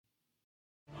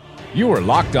You are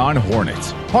Locked On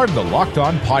Hornets, part of the Locked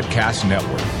On Podcast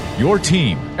Network. Your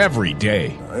team every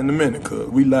day. In a minute, cuz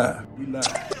we live.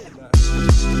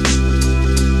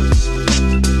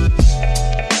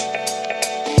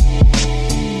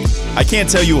 I can't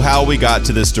tell you how we got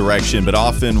to this direction, but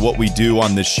often what we do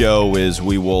on this show is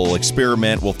we will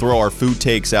experiment, we'll throw our food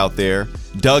takes out there.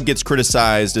 Doug gets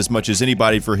criticized as much as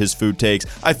anybody for his food takes.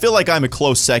 I feel like I'm a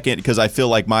close second because I feel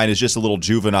like mine is just a little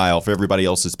juvenile for everybody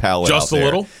else's palate. Just out there. a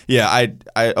little? Yeah,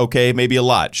 I okay, maybe a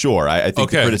lot. Sure. I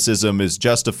think the criticism is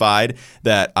justified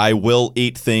that I will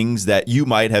eat things that you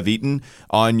might have eaten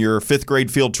on your 5th grade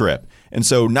field trip. And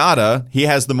so Nada, he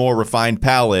has the more refined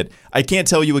palate. I can't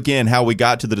tell you again how we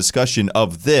got to the discussion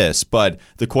of this, but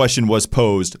the question was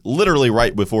posed literally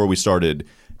right before we started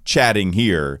chatting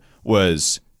here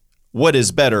was, what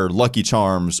is better, Lucky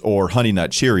Charms or Honey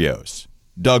Nut Cheerios?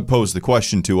 Doug posed the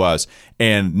question to us,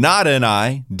 and Nada and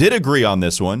I did agree on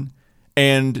this one,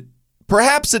 and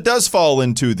perhaps it does fall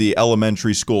into the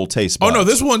elementary school taste buds. Oh no,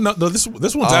 this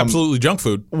one's absolutely junk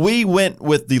food. We went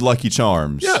with the Lucky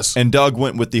Charms. Yes. And Doug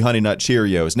went with the Honey Nut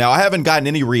Cheerios. Now, I haven't gotten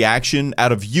any reaction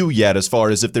out of you yet as far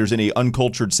as if there's any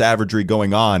uncultured savagery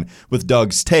going on with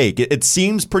Doug's take. It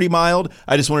seems pretty mild.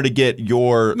 I just wanted to get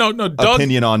your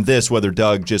opinion on this, whether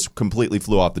Doug just completely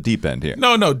flew off the deep end here.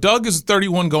 No, Doug is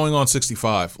 31 going on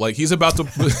 65. Like he's about to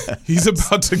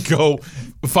go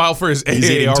file for his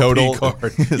AARP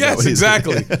card. Yes, exactly.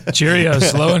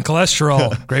 Cheerios, low in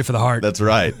cholesterol, great for the heart. That's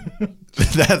right.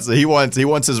 He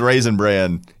wants his Raisin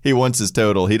Bran. He wants his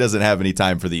Total. He doesn't have any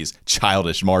time for these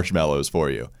childish marshmallows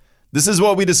for you. This is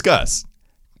what we discuss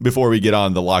before we get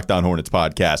on the Locked On Hornets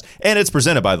podcast. And it's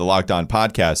presented by the Locked On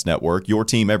Podcast Network, your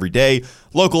team every day.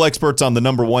 Local experts on the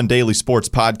 #1 daily sports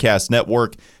podcast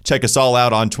network. Check us all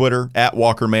out on Twitter, at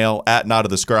Walker Mail, at Nada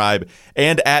the Scribe,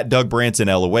 and at Doug Branson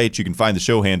LOH. You can find the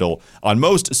show handle on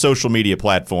most social media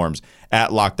platforms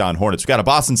at Locked On Hornets. We've got a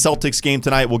Boston Celtics game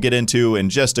tonight we'll get into in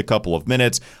just a couple of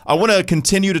minutes. I want to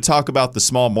continue to talk about the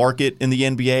small market in the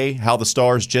NBA, how the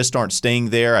stars just aren't staying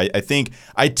there. I think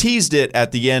I teased it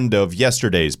at the end of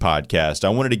yesterday's podcast. I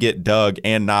wanted to get Doug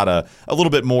and Nada a little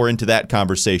bit more into that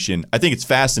conversation. I think it's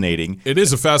fascinating. It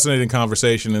is a fascinating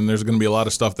conversation, and there's going to be a lot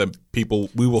of stuff that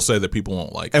we will say that people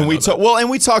won't like. And we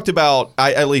talked about,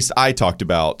 I talked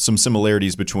about some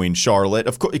similarities between Charlotte,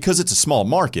 of course, because it's a small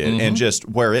market, and just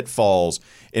where it falls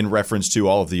in reference to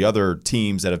all of the other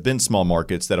teams that have been small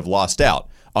markets that have lost out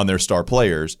on their star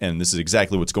players. And this is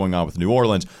exactly what's going on with New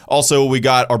Orleans. Also, we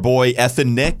got our boy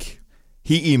Effin Nick.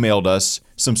 He emailed us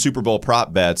some Super Bowl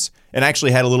prop bets and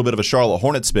actually had a little bit of a Charlotte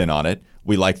Hornet spin on it.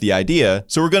 We like the idea,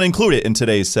 so we're going to include it in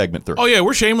today's segment 3. Oh, yeah,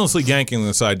 we're shamelessly ganking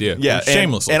this idea. Yeah,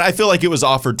 shamelessly. And I feel like it was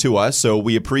offered to us, so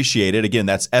we appreciate it. Again,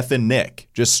 that's Effin Nick,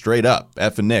 just straight up,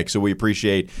 Effin Nick. So we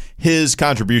appreciate his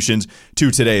contributions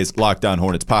to today's Locked On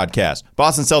Hornets podcast.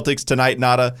 Boston Celtics tonight,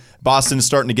 Nada. Boston is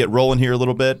starting to get rolling here a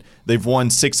little bit. They've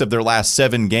won 6 of their last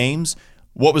 7 games.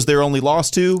 What was their only loss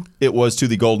to? It was to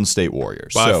the Golden State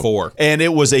Warriors. By 4. And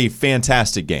it was a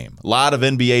fantastic game. A lot of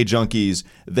NBA junkies,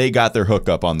 they got their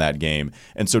hookup on that game.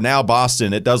 And so now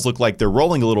Boston, it does look like they're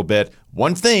rolling a little bit.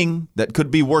 One thing that could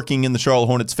be working in the Charlotte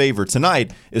Hornets' favor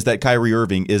tonight is that Kyrie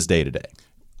Irving is day-to-day.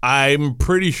 I'm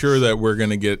pretty sure that we're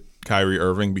going to get Kyrie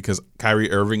Irving because Kyrie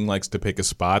Irving likes to pick his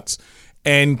spots.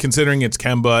 And considering it's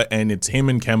Kemba and it's him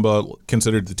and Kemba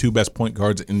considered the 2 best point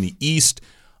guards in the East,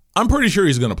 I'm pretty sure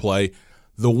he's going to play.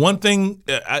 The one thing,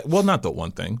 not the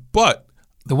one thing, but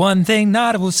the one thing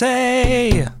Nada will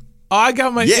say. I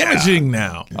got my imaging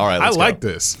now. All right, I like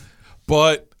this.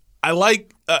 But I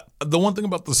like the one thing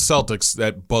about the Celtics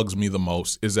that bugs me the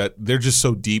most is that they're just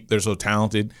so deep, they're so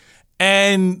talented,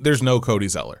 and there's no Cody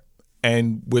Zeller.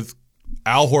 And with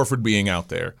Al Horford being out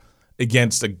there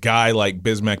against a guy like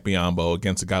Bismack Biyombo,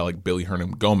 against a guy like Billy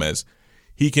Hernangomez,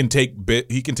 he can take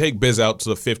Biz out to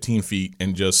the 15 feet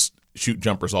and just shoot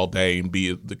jumpers all day and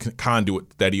be the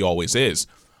conduit that he always is.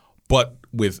 But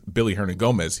with Billy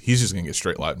Hernangomez, he's just going to get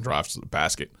straight line drives to the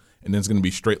basket. And then it's going to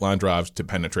be straight line drives to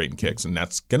penetrating kicks, and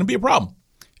that's going to be a problem.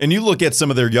 And you look at some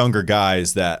of their younger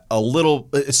guys that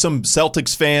some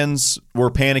Celtics fans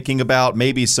were panicking about,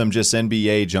 maybe some just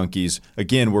NBA junkies,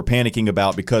 again, were panicking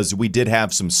about because we did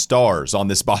have some stars on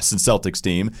this Boston Celtics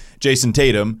team. Jason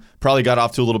Tatum probably got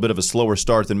off to a little bit of a slower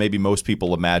start than maybe most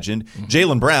people imagined.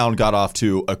 Jaylen Brown got off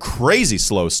to a crazy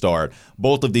slow start.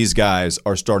 Both of these guys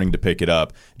are starting to pick it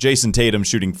up. Jason Tatum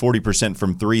shooting 40%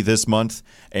 from 3 this month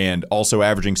and also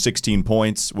averaging 16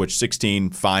 points, which 16,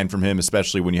 fine from him,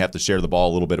 especially when you have to share the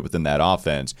ball a little bit within that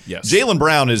offense. Yes. Jaylen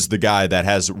Brown is the guy that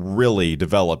has really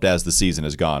developed as the season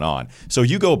has gone on. So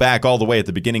you go back all the way at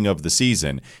the beginning of the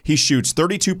season, he shoots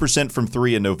 32% from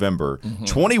 3 in November,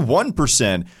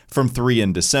 21% from 3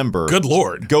 in December. Good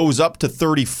Lord. Goes up to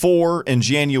 34 in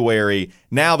January.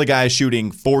 Now the guy is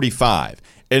shooting 45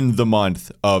 in the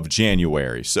month of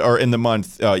January. In the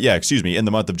month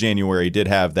of January, did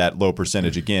have that low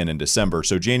percentage again in December.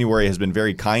 So January has been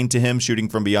very kind to him shooting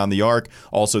from beyond the arc.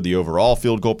 Also the overall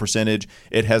field goal percentage,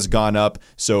 it has gone up.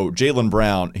 So Jaylen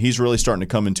Brown, he's really starting to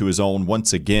come into his own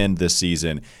once again this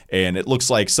season. And it looks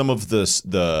like some of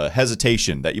the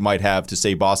hesitation that you might have to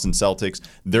say Boston Celtics,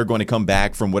 they're going to come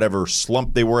back from whatever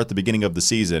slump they were at the beginning of the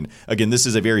season. Again, this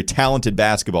is a very talented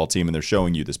basketball team, and they're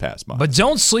showing you this past month. But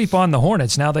don't sleep on the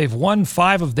Hornets. Now they've won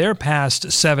 5 of their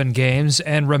past 7 games,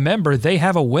 and remember, they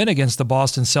have a win against the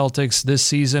Boston Celtics this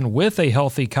season with a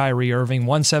healthy Kyrie Irving,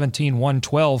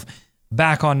 117-112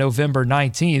 back on November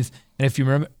 19th. And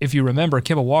if you remember,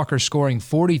 Kemba Walker scoring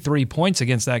 43 points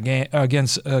against that game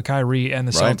against Kyrie and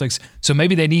the Celtics. So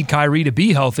maybe they need Kyrie to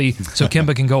be healthy so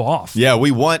Kemba can go off. Yeah, we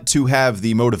want to have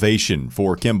the motivation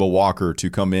for Kemba Walker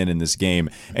to come in this game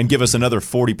and give us another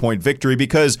 40-point victory,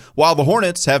 because while the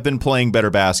Hornets have been playing better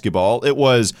basketball, it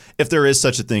was, if there is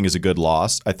such a thing as a good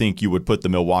loss, I think you would put the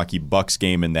Milwaukee Bucks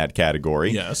game in that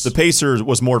category. Yes. The Pacers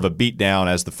was more of a beatdown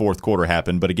as the fourth quarter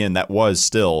happened, but again, that was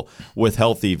still with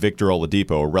healthy Victor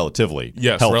Oladipo, or relatively healthy.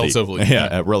 Relatively.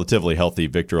 Yeah, relatively healthy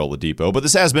Victor Oladipo. But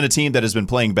this has been a team that has been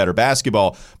playing better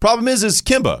basketball. Problem is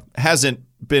Kemba hasn't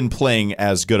been playing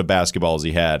as good a basketball as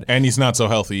he had. And he's not so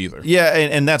healthy either. Yeah,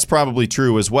 and that's probably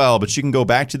true as well. But you can go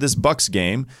back to this Bucks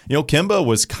game. Kemba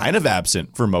was kind of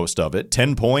absent for most of it.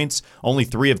 10 points, only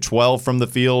 3 of 12 from the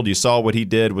field. You saw what he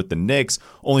did with the Knicks.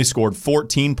 Only scored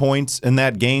 14 points in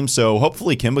that game. So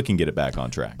hopefully Kemba can get it back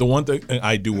on track. The one thing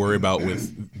I do worry about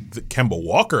with the Kemba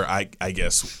Walker, I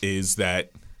guess, is that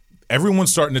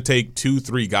everyone's starting to take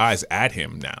 2-3 guys at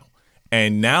him now.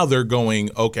 And now they're going,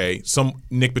 okay,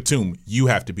 Nick Batum, you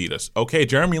have to beat us. Okay,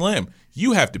 Jeremy Lamb,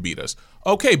 you have to beat us.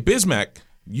 Okay, Bismack,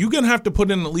 you're going to have to put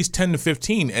in at least 10 to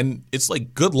 15. And it's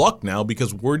like, good luck now,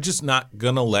 because we're just not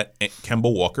going to let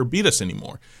Kemba Walker beat us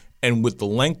anymore. And with the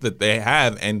length that they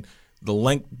have and the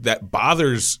length that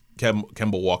bothers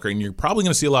Kemba Walker, and you're probably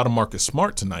going to see a lot of Marcus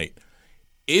Smart tonight,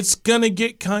 it's going to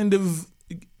get kind of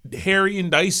hairy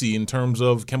and dicey in terms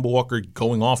of Kemba Walker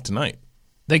going off tonight.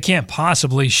 They can't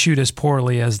possibly shoot as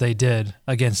poorly as they did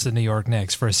against the New York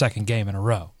Knicks for a second game in a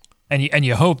row. And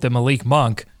you hope that Malik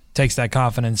Monk takes that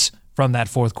confidence from that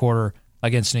fourth quarter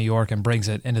against New York and brings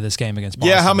it into this game against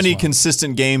Boston. Yeah, how many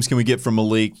consistent games can we get from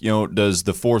Malik? Does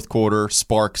the fourth quarter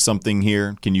spark something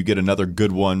here? Can you get another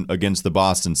good one against the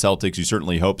Boston Celtics? You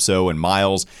certainly hope so. And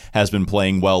Miles has been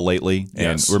playing well lately.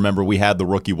 Yes. And remember, we had the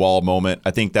rookie wall moment.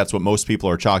 I think that's what most people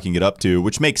are chalking it up to,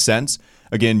 which makes sense.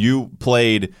 Again, you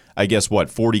played,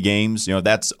 40 games?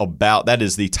 That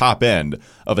is the top end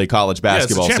of a college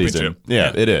basketball season.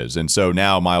 Yeah, it is. And so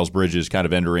now Miles Bridges kind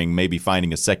of entering, maybe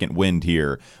finding a second wind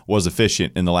here, was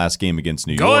efficient in the last game against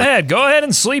New York. Go ahead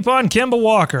and sleep on Kemba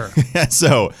Walker.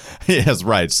 So, yes,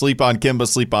 right. Sleep on Kemba,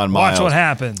 sleep on Miles. Watch what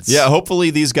happens. Yeah, hopefully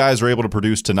these guys are able to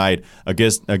produce tonight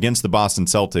against the Boston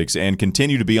Celtics and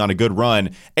continue to be on a good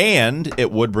run, and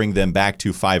it would bring them back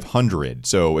to 500.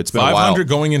 So it's been 500 a while.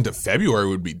 Going into February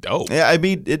would be dope. Yeah, I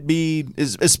mean,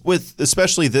 with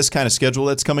especially this kind of schedule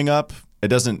that's coming up, it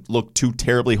doesn't look too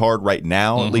terribly hard right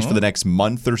now, at least for the next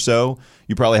month or so.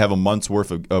 You probably have a month's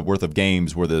worth of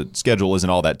games where the schedule isn't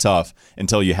all that tough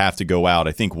until you have to go out,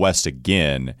 I think, west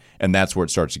again, and that's where it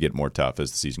starts to get more tough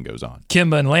as the season goes on.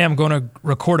 Kemba and Lamb going to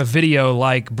record a video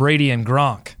like Brady and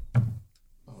Gronk.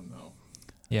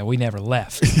 Yeah, we never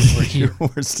left. We're here.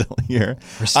 We're still here.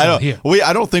 We're still here.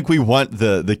 I don't think we want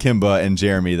the Kimba and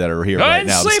Jeremy that are here right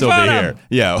now to still be here.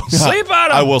 Yeah. Sleep on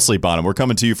them. I will sleep on them. We're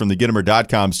coming to you from the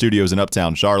Gittimer.com studios in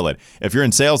Uptown Charlotte. If you're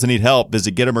in sales and need help,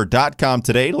 visit Gittimer.com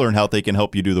today to learn how they can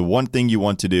help you do the one thing you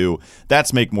want to do.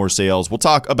 That's make more sales. We'll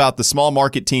talk about the small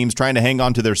market teams trying to hang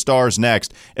on to their stars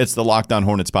next. It's the Locked On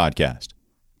Hornets podcast.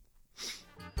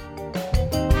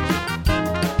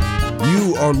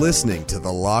 You are listening to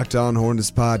the Locked On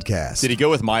Hornets podcast. Did he go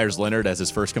with Myers Leonard as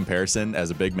his first comparison as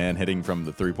a big man hitting from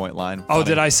the three-point line? Oh,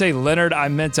 did I say Leonard? I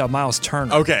meant Miles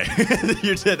Turner. Okay.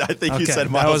 You did. I think you said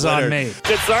Miles Leonard. That was on me.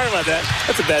 Good, sorry about that.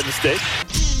 That's a bad mistake.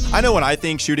 I know when I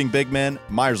think shooting big men,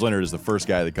 Myers Leonard is the first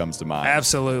guy that comes to mind.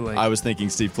 Absolutely. I was thinking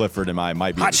Steve Clifford and I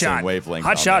might be the same wavelength.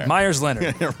 Hot shot, Myers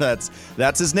Leonard.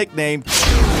 That's his nickname.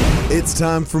 It's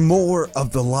time for more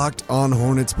of the Locked On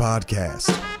Hornets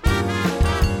podcast.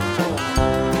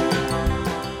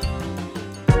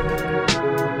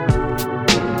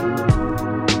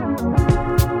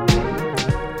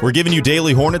 We're giving you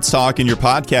daily Hornets talk in your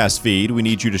podcast feed. We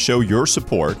need you to show your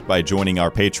support by joining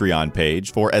our Patreon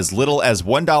page. For as little as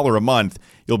 $1 a month,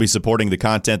 you'll be supporting the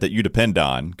content that you depend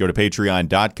on. Go to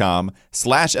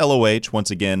patreon.com/LOH.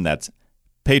 Once again, that's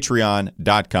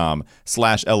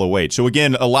patreon.com/LOH. So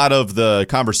again, a lot of the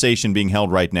conversation being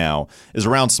held right now is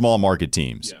around small market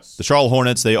teams. Yes. The Charlotte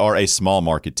Hornets, they are a small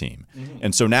market team.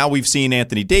 And so now we've seen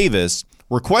Anthony Davis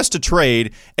request a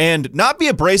trade and not be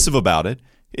abrasive about it.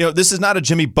 You know, this is not a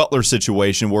Jimmy Butler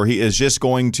situation where he is just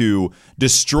going to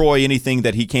destroy anything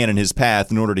that he can in his path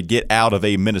in order to get out of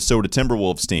a Minnesota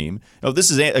Timberwolves team. You know,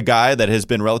 this is a guy that has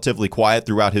been relatively quiet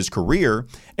throughout his career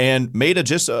and made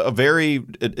it was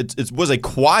a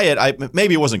quiet,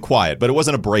 maybe it wasn't quiet, but it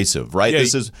wasn't abrasive, right?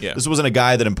 Yeah, This wasn't a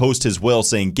guy that imposed his will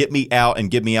saying, get me out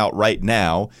and get me out right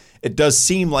now. It does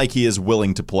seem like he is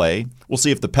willing to play. We'll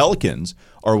see if the Pelicans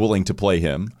are willing to play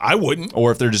him. I wouldn't.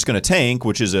 Or if they're just going to tank,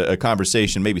 which is a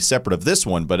conversation maybe separate of this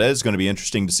one, but it is going to be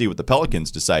interesting to see what the Pelicans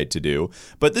decide to do.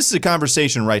 But this is a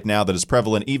conversation right now that is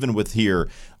prevalent even with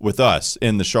us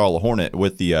in the Charlotte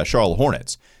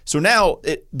Hornets. So now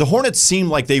the Hornets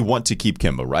seem like they want to keep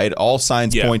Kemba, right? All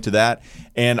signs point to that.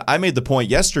 And I made the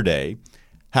point yesterday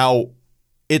how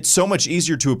it's so much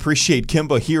easier to appreciate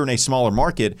Kemba here in a smaller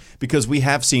market because we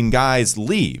have seen guys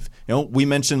leave. You know, we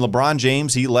mentioned LeBron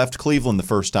James. He left Cleveland the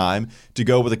first time to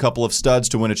go with a couple of studs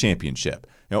to win a championship.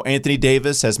 You know, Anthony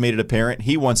Davis has made it apparent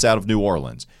he wants out of New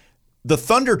Orleans. The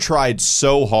Thunder tried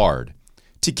so hard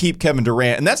to keep Kevin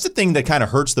Durant, and that's the thing that kind of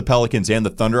hurts the Pelicans and the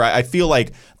Thunder. I feel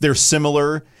like they're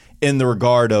similar in the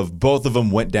regard of both of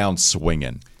them went down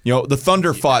swinging. You know, the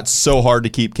Thunder fought so hard to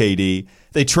keep KD.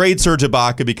 They trade Serge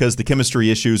Ibaka because the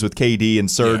chemistry issues with KD and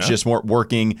Serge just weren't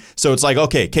working. So it's like,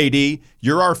 okay, KD,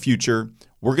 you're our future.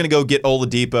 We're going to go get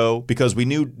Oladipo because we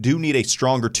do need a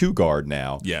stronger two guard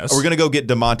now. Yes. Or we're going to go get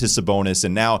Domantas Sabonis.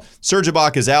 And now Serge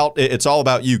Ibaka is out. It's all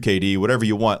about you, KD. Whatever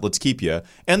you want, let's keep you.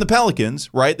 And the Pelicans,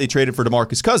 right? They traded for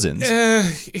DeMarcus Cousins.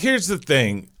 Here's the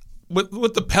thing.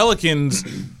 With the Pelicans,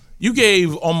 you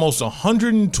gave almost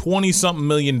 $120-something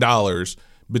million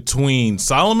between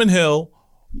Solomon Hill,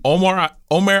 Omer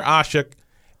Ashik,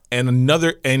 and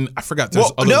I forgot.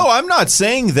 No, I'm not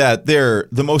saying that they're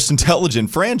the most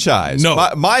intelligent franchise. No.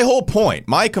 My whole point,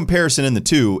 my comparison in the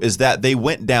two is that they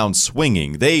went down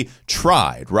swinging. They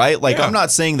tried, right? Like, I'm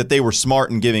not saying that they were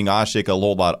smart in giving Ashik a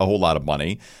whole lot of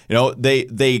money. You know,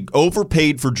 they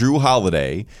overpaid for Drew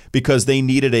Holiday because they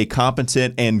needed a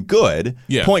competent and good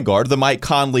point guard, the Mike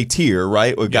Conley tier,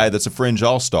 right? A guy that's a fringe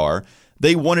all-star.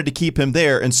 They wanted to keep him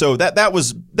there, and so that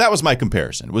was my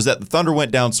comparison, was that the Thunder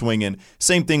went down swinging.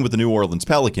 Same thing with the New Orleans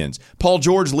Pelicans. Paul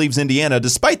George leaves Indiana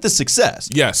despite the success.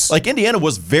 Yes. Like, Indiana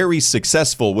was very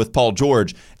successful with Paul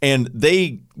George, and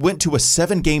they went to a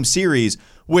 7-game series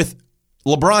with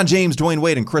LeBron James, Dwayne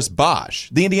Wade, and Chris Bosh.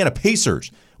 The Indiana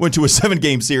Pacers went to a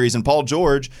 7-game series, and Paul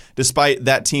George, despite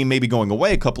that team maybe going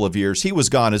away a couple of years, he was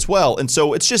gone as well. And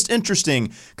so it's just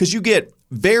interesting because you get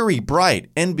very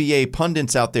bright NBA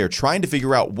pundits out there trying to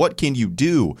figure out what can you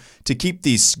do to keep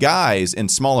these guys in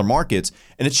smaller markets,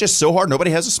 and it's just so hard.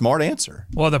 Nobody has a smart answer.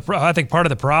 Well, I think part of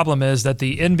the problem is that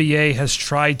the NBA has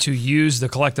tried to use the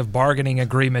collective bargaining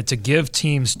agreement to give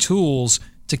teams tools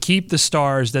to keep the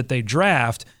stars that they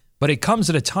draft, but it comes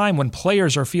at a time when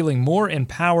players are feeling more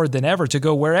empowered than ever to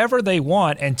go wherever they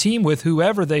want and team with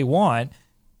whoever they want.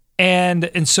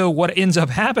 And so what ends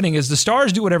up happening is the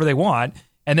stars do whatever they want,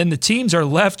 and then the teams are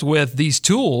left with these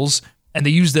tools, and they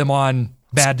use them on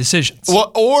bad decisions.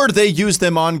 Well, or they use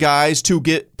them on guys to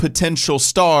get potential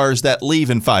stars that leave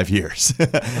in 5 years.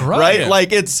 Right? Like,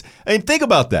 think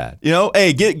about that. You know,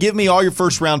 hey, give me all your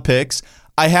first-round picks.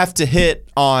 I have to hit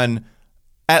on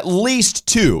at least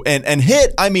 2, and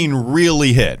hit, I mean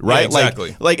really hit, right? Yeah,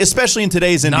 exactly. Like especially in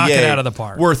today's NBA, knock it out of the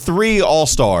park, where 3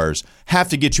 All-Stars have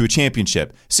to get you a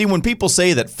championship. See, when people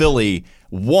say that Philly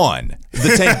won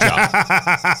the tank job,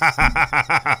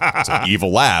 it's an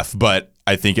evil laugh, but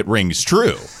I think it rings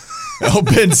true.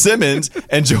 Ben Simmons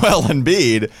and Joel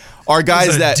Embiid are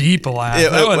guys that deep laugh.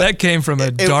 That came from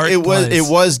a dark place. It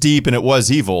was deep and it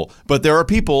was evil, but there are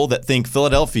people that think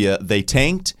Philadelphia, they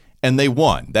tanked and they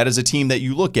won. That is a team that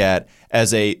you look at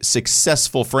as a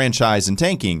successful franchise in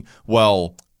tanking.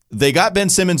 Well, they got Ben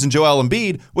Simmons and Joel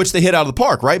Embiid, which they hit out of the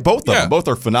park, right? Both of them. Both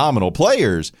are phenomenal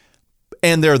players.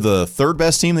 And they're the 3rd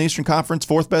best team in the Eastern Conference,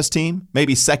 4th best team,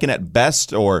 maybe 2nd at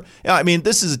best. Or, I mean,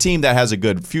 this is a team that has a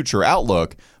good future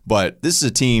outlook, but this is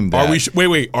a team that...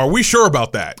 Are we sure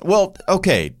about that? Well,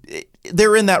 okay.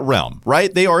 They're in that realm,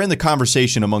 right? They are in the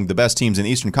conversation among the best teams in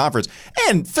the Eastern Conference.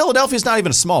 And Philadelphia's not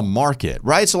even a small market,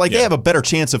 right? So, they have a better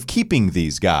chance of keeping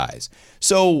these guys.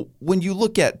 So, when you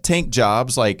look at tank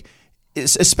jobs, like,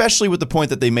 especially with the point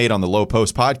that they made on the Low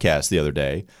Post podcast the other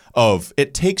day of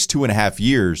it takes 2.5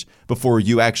 years before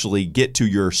you actually get to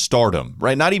your stardom,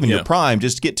 right? Not even your prime,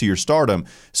 just get to your stardom.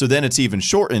 So then it's even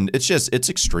shortened. It's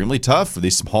extremely tough for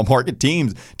these small market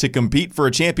teams to compete for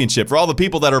a championship. For all the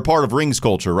people that are part of rings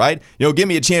culture, right? Give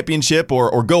me a championship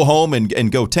or go home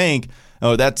and go tank.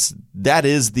 Oh, that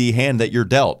is the hand that you're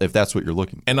dealt if that's what you're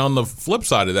looking for. And on the flip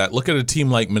side of that, look at a team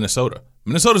like Minnesota.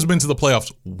 Minnesota's been to the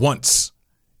playoffs once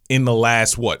in the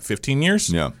last, 15 years?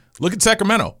 Yeah. Look at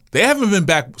Sacramento. They haven't been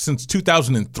back since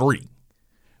 2003.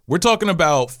 We're talking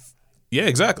about, yeah,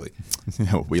 exactly.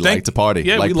 We like to party.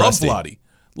 Yeah, like we Presti. love Vlade.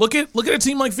 Look at a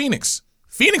team like Phoenix.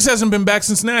 Phoenix hasn't been back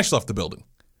since Nash left the building.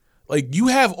 Like, you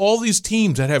have all these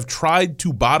teams that have tried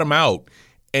to bottom out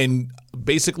and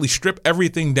basically strip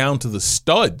everything down to the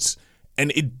studs,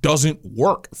 and it doesn't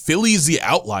work. Philly is the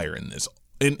outlier in this.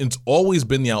 And it's always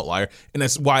been the outlier, and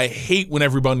that's why I hate when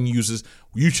everyone uses,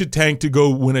 you should tank to go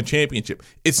win a championship.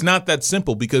 It's not that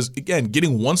simple because, again,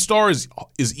 getting 1 star is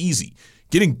easy.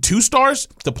 Getting 2 stars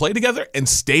to play together and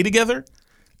stay together,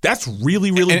 that's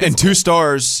really, really difficult. And 2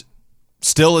 stars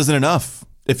still isn't enough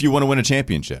if you want to win a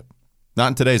championship. Not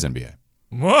in today's NBA.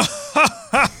 No.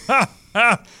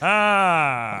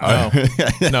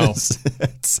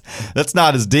 That's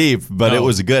not as deep, but No. it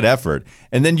was a good effort.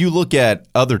 And then you look at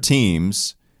other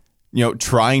teams,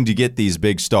 trying to get these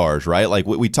big stars, right? Like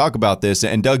we talk about this,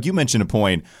 and Doug, you mentioned a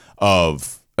point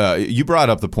of, you brought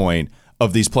up the point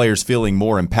of these players feeling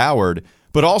more empowered,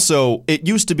 but also it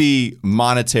used to be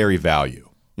monetary value.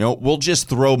 We'll just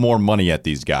throw more money at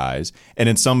these guys, and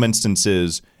in some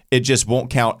instances, it just won't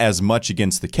count as much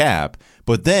against the cap.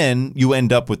 But then you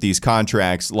end up with these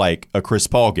contracts like a Chris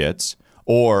Paul gets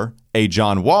or a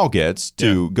John Wall gets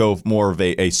to go more of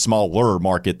a smaller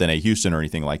market than a Houston or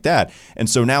anything like that. And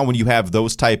so now when you have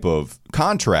those type of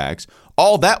contracts,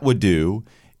 all that would do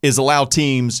is allow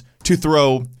teams to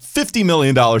throw $50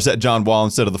 million at John Wall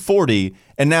instead of the 40,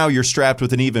 and now you're strapped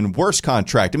with an even worse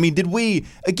contract. I mean, did we,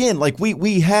 again, like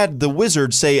we had the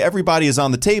Wizards say everybody is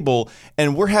on the table,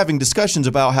 and we're having discussions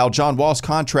about how John Wall's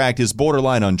contract is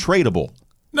borderline untradeable.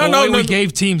 No, we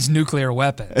gave teams nuclear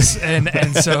weapons, and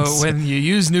so when you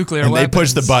use nuclear weapons, they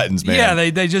push the buttons, man. Yeah,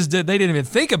 they just did. They didn't even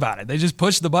think about it. They just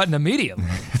pushed the button immediately.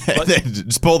 They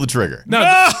just pull the trigger.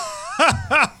 No.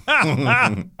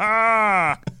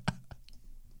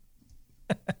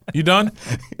 You done?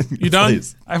 You done?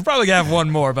 Please. I probably have one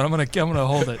more, but I'm gonna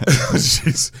hold it.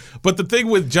 Jeez. But the thing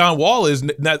with John Wall is,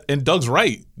 and Doug's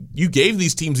right, you gave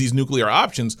these teams these nuclear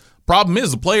options. Problem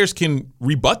is, the players can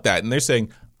rebut that, and they're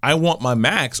saying, I want my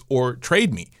max or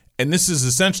trade me. And this is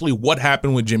essentially what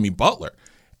happened with Jimmy Butler.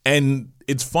 And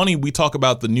it's funny, we talk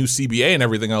about the new CBA and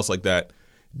everything else like that.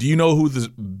 Do you know who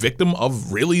the victim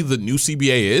of really the new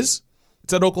CBA is?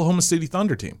 It's that Oklahoma City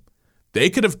Thunder team.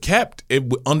 They could have kept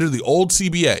it under the old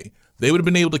CBA. They would have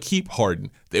been able to keep Harden.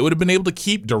 They would have been able to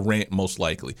keep Durant, most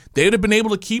likely. They would have been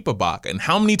able to keep Ibaka. And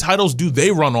how many titles do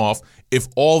they run off if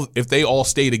they all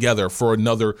stay together for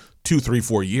another 2, 3,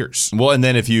 4 years? Well, and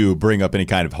then if you bring up any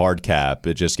kind of hard cap,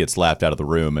 it just gets laughed out of the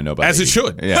room, and nobody. As it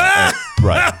should. Yeah,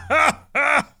 right.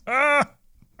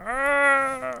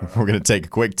 We're going to take a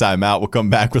quick time out. We'll come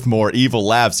back with more evil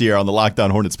laughs here on the Locked On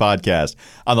Hornets podcast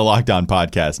on the Locked On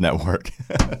Podcast Network.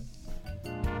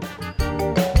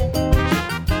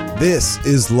 This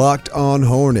is Locked On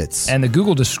Hornets. And the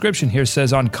Google description here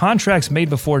says, on contracts made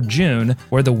before June,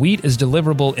 where the wheat is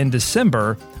deliverable in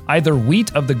December, either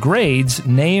wheat of the grades,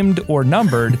 named or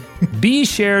numbered, B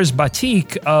shares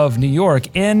Batik of New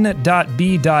York,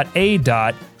 N.B.A.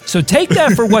 So take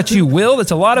that for what you will.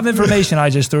 That's a lot of information I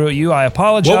just threw at you. I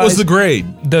apologize. What was the grade?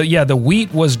 The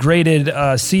wheat was graded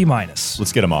C-.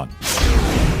 Let's get them on.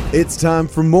 It's time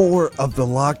for more of the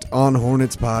Locked On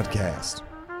Hornets podcast.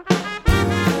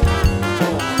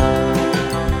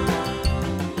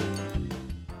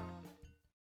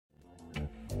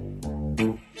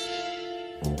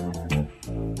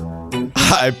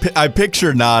 I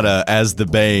picture Nada as the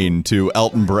Bane to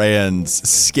Elton Brand's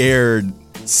scared,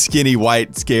 skinny,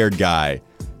 white, scared guy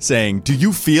saying, do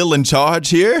you feel in charge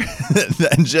here?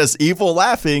 And just evil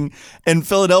laughing. And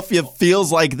Philadelphia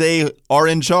feels like they are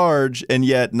in charge, and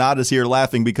yet Nada's here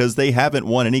laughing because they haven't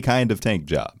won any kind of tank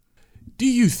job. Do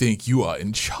you think you are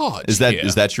in charge? Is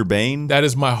that your bane? That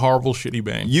is my horrible, shitty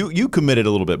bane. You committed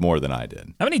a little bit more than I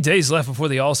did. How many days left before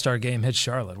the All-Star game hits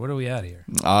Charlotte? What are we at here?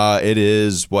 It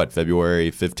is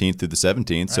February 15th through the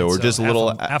 17th. So we're just a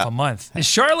little half a month. Is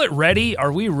Charlotte ready?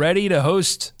 Are we ready to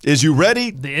host? Is you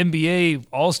ready? The NBA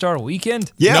All-Star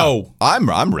Weekend? Yeah. No. I'm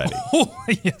ready.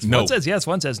 Yes, No. One says yes,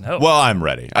 one says no. Well, I'm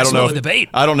ready. I don't still know. a debate.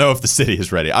 I don't know if the city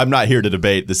is ready. I'm not here to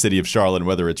debate the city of Charlotte and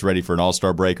whether it's ready for an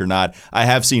All-Star break or not. I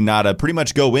have seen Nada pretty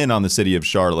much go in on the city of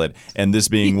Charlotte, and this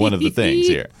being one of the things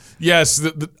here. Yes.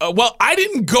 Well, I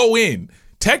didn't go in.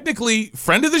 Technically,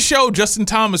 friend of the show, Justin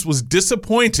Thomas, was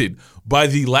disappointed by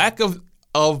the lack of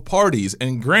parties.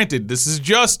 And granted, this is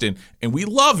Justin, and we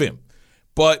love him.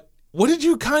 But what did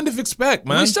you kind of expect,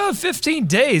 man? We still have 15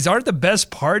 days. Aren't the best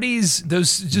parties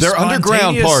those just They're underground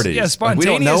spontaneous- parties. Yeah, We spontaneous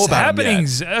don't know about 'em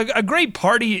happenings. A great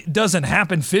party doesn't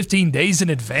happen 15 days in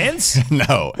advance.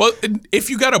 No. Well, if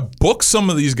you got to book some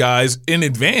of these guys in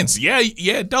advance, yeah,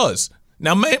 it does.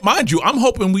 Now, mind you, I'm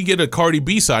hoping we get a Cardi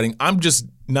B sighting. I'm just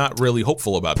not really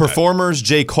hopeful about that. Performers,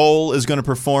 J. Cole is going to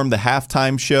perform the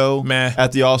halftime show Meh.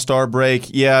 at the All-Star break.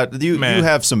 Yeah, you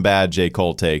have some bad J.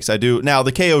 Cole takes. I do. Now,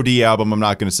 the KOD album, I'm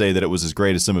not going to say that it was as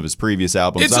great as some of his previous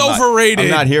albums. It's overrated.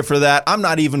 I'm not here for that. I'm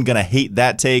not even going to hate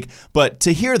that take. But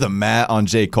to hear the Matt on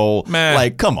J. Cole,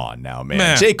 like, come on now, man.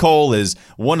 Meh. J. Cole is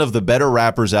one of the better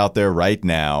rappers out there right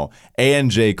now, and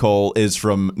J. Cole is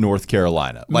from North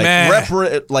Carolina.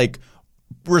 Like,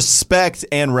 respect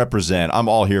and represent. I'm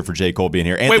all here for J. Cole being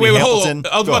here. Anthony Wait, Hamilton, hold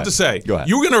on. I was go about ahead. to say, Go ahead.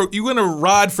 you're gonna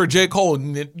ride for J. Cole,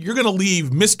 and you're gonna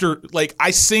leave Mr. Like I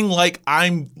sing like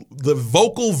I'm the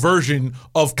vocal version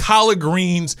of collard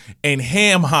greens and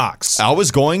ham hocks. I was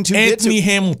going to Anthony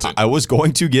Hamilton. I was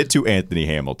going to get to Anthony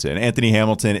Hamilton. Anthony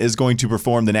Hamilton is going to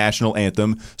perform the national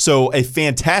anthem. So a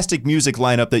fantastic music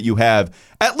lineup that you have,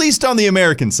 at least on the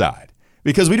American side,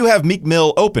 because we do have Meek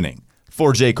Mill opening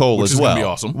for J. Cole Which as is well, gonna be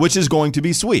awesome. which is going to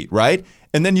be sweet, right?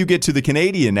 And then you get to the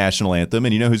Canadian national anthem,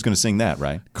 and you know who's going to sing that,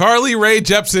 right? Carly Rae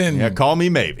Jepsen. Yeah, Call Me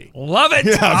Maybe. Love it.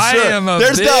 Yeah, I'm sure. I am a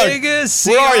There's Doug. biggest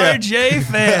Where are ya? CRJ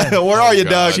fan. Where are you,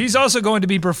 Doug? She's also going to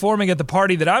be performing at the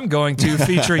party that I'm going to,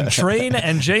 featuring Train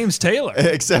and James Taylor.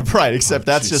 Except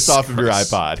that's just off of your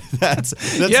Christ. iPod. That's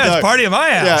Yeah, Doug. it's party at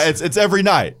my house. Yeah, it's every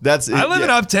night. I live in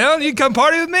Uptown. You can come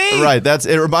party with me. Right.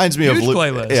 It reminds me of Huge Luke.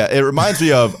 playlist. Yeah, it reminds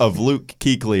me of Luke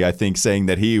Kuechly, I think, saying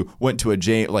that he went to a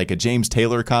James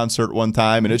Taylor concert one time,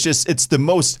 and it's the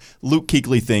most Luke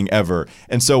Kuechly thing ever.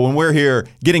 And so when we're here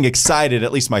getting excited,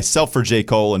 at least myself for J.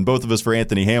 Cole and both of us for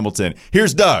Anthony Hamilton,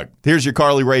 here's Doug. Here's your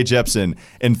Carly Rae Jepsen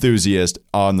enthusiast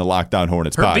on the Locked On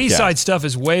Hornets Her podcast. B-side stuff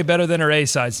is way better than her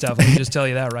A-side stuff. Let me just tell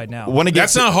you that right now.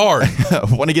 That's not hard.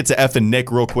 Want to get to F and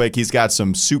Nick real quick. He's got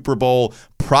some Super Bowl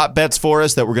prop bets for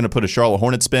us that we're going to put a Charlotte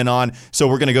Hornets spin on. So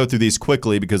we're going to go through these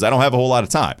quickly because I don't have a whole lot of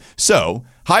time. So,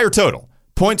 higher total.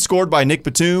 Points scored by Nick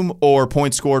Batum or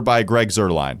points scored by Greg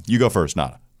Zuerlein? You go first,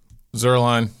 Nada.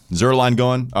 Zuerlein. Zuerlein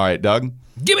going? All right, Doug?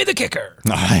 Give me the kicker.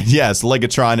 Yes,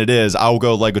 Legatron it is. I'll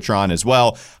go Legatron as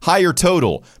well. Higher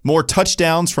total. More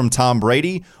touchdowns from Tom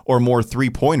Brady or more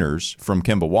three-pointers from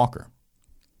Kemba Walker?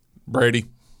 Brady.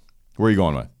 Where are you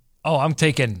going with? Oh, I'm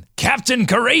taking Captain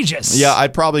Courageous. Yeah,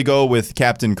 I'd probably go with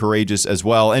Captain Courageous as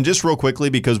well. And just real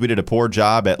quickly, because we did a poor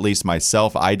job, at least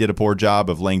myself, I did a poor job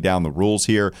of laying down the rules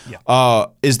here. Yeah.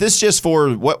 Is this just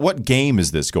for, what game is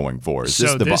this going for? Is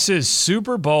This is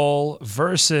Super Bowl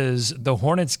versus the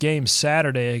Hornets game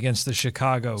Saturday against the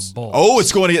Chicago Bulls. Oh,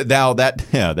 it's going to get, now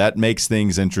that makes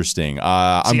things interesting.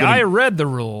 I read the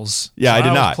rules. Yeah, so I did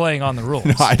was not. playing on the rules.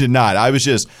 No, I did not. I was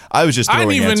just I throwing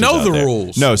didn't even answers know out the there.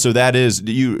 rules. No, so that is, are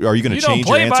you going to You change don't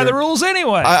play your by answer? the rules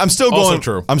anyway. I'm still Also going.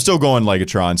 true. I'm still going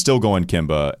Legatron. Still going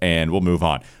Kemba, and we'll move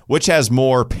on. Which has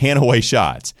more pan-away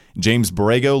shots? James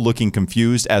Borrego looking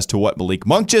confused as to what Malik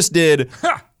Monk just did,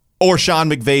 or Sean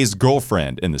McVay's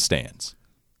girlfriend in the stands?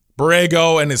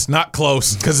 Borrego, and it's not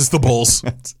close because it's the Bulls.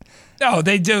 No,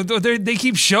 they do. They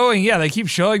keep showing. Yeah, they keep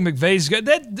showing McVay's good.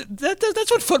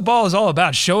 That's what football is all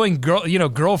about. Showing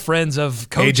girlfriends of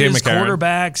coaches, McCarron.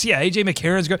 quarterbacks. Yeah, AJ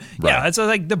McCarron's girl. Right. Yeah, it's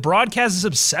like the broadcast is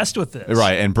obsessed with this.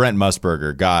 Right, and Brent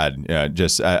Musburger, God,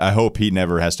 I hope he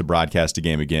never has to broadcast a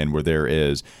game again where there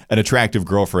is an attractive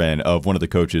girlfriend of one of the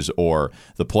coaches or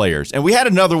the players. And we had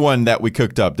another one that we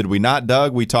cooked up, did we not,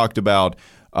 Doug? We talked about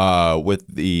with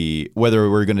whether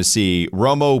we're going to see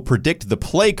Romo predict the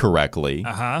play correctly.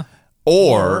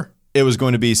 Or it was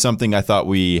going to be something I thought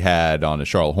we had on a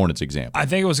Charlotte Hornets example. I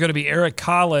think it was going to be Eric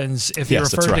Collins if he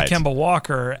Yes, that's referred right. to Kemba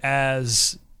Walker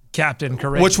as Captain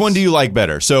Courageous. Which one do you like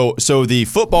better? So the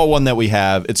football one that we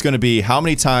have, it's going to be how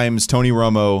many times Tony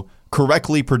Romo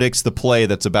correctly predicts the play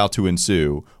that's about to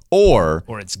ensue, or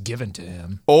it's given to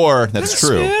him. Or that's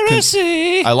true.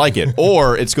 Conspiracy. I like it.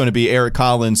 Or it's going to be Eric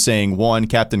Collins saying one,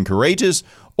 Captain Courageous,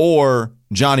 or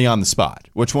Johnny on the spot.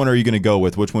 Which one are you going to go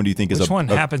with? Which one do you think is Which one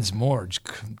happens more,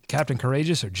 Captain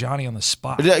Courageous or Johnny on the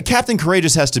spot? Captain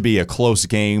Courageous has to be a close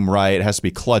game, right? It has to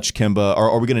be clutch Kimba.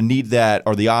 Or are we going to need that?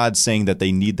 Are the odds saying that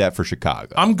they need that for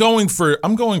Chicago? I'm going for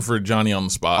Johnny on the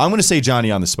spot. I'm going to say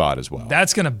Johnny on the spot as well.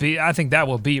 That's going to be. I think that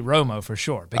will beat Romo for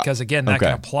sure because again, that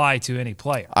can apply to any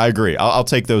player. I agree. I'll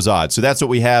take those odds. So that's what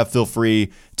we have. Feel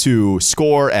free to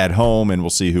score at home, and we'll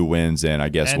see who wins. And I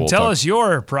guess we'll tell us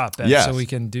your prop bets so we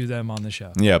can do them on the show.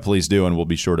 Yeah, please do, and we'll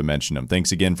be sure to mention them.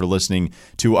 Thanks again for listening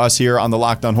to us here on the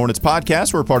Locked On Hornets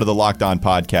podcast. We're part of the Locked On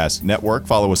Podcast Network.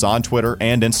 Follow us on Twitter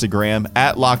and Instagram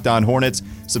at Locked On Hornets.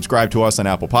 Subscribe to us on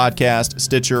Apple Podcast,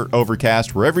 Stitcher,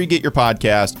 Overcast, wherever you get your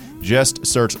podcast. Just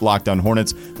search Locked On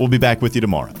Hornets. We'll be back with you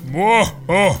tomorrow.